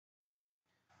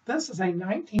This is a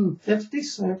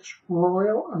 1956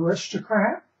 Royal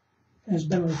Aristocrat. It has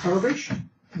been refurbished.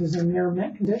 It is in near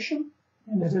mint condition,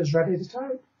 and it is ready to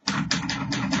type.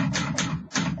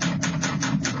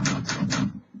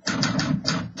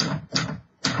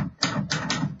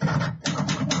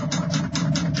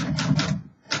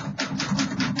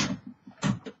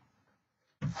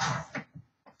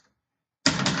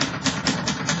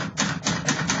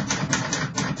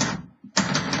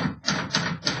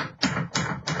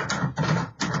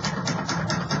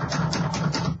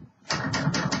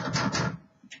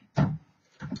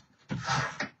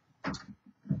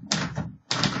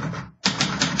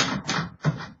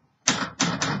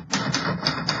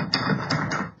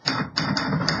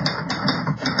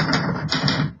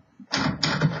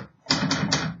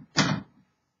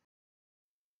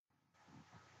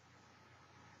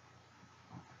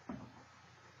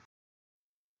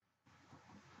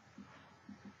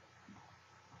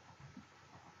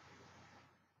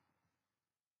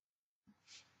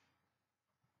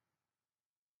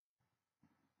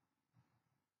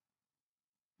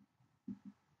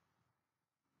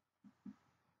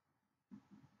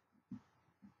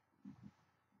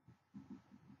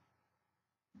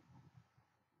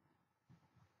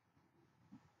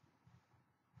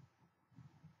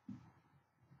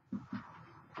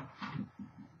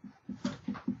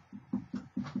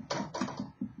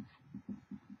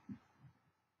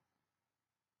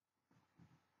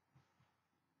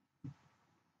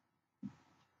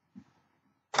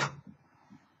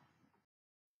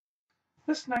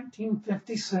 This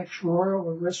 1956 Royal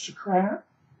Aristocrat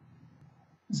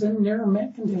is in near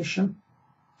mint condition.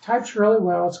 Types really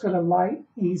well. It's got a light,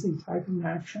 easy typing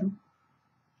action.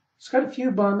 It's got a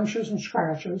few blemishes and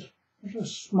scratches. There's a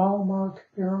small mark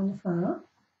here on the front.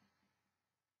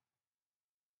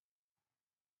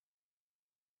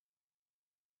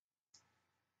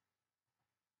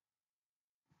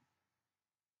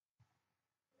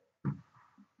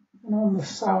 And on the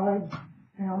side,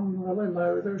 down really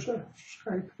low, there's a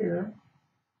scrape here.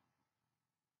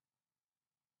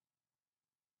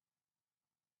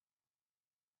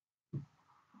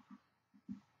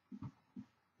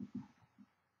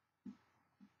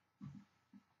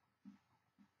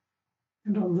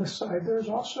 And on this side, there's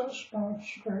also a small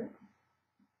scrape.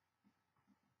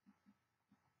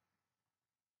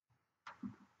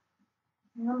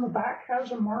 And then the back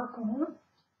has a mark on it.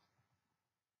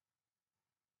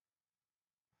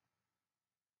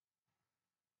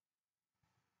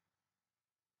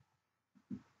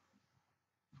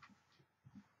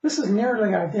 This is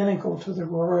nearly identical to the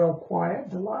Royal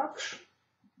Quiet Deluxe.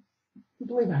 I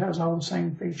believe it has all the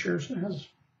same features. It has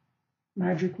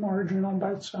magic margin on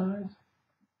both sides.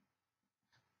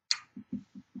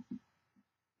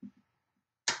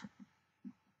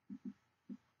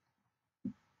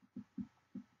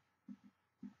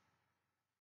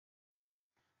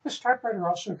 This typewriter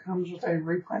also comes with a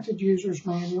reprinted user's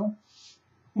manual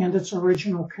and its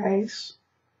original case,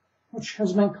 which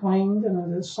has been cleaned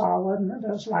and it is solid and it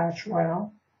does latch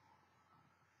well.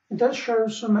 It does show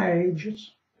some age.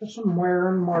 It's got some wear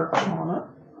and marks on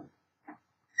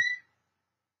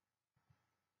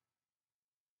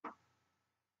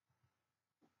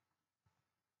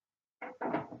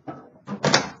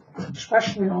it,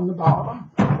 especially on the bottom.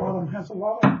 The bottom has a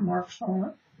lot of marks on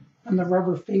it, and the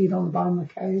rubber feet on the bottom of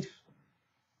the case.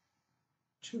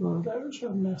 2 of those are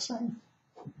missing.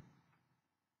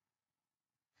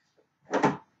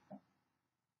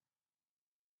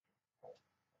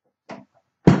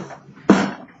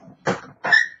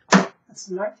 It's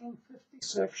a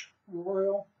 1956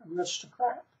 Royal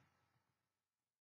Aristocrat.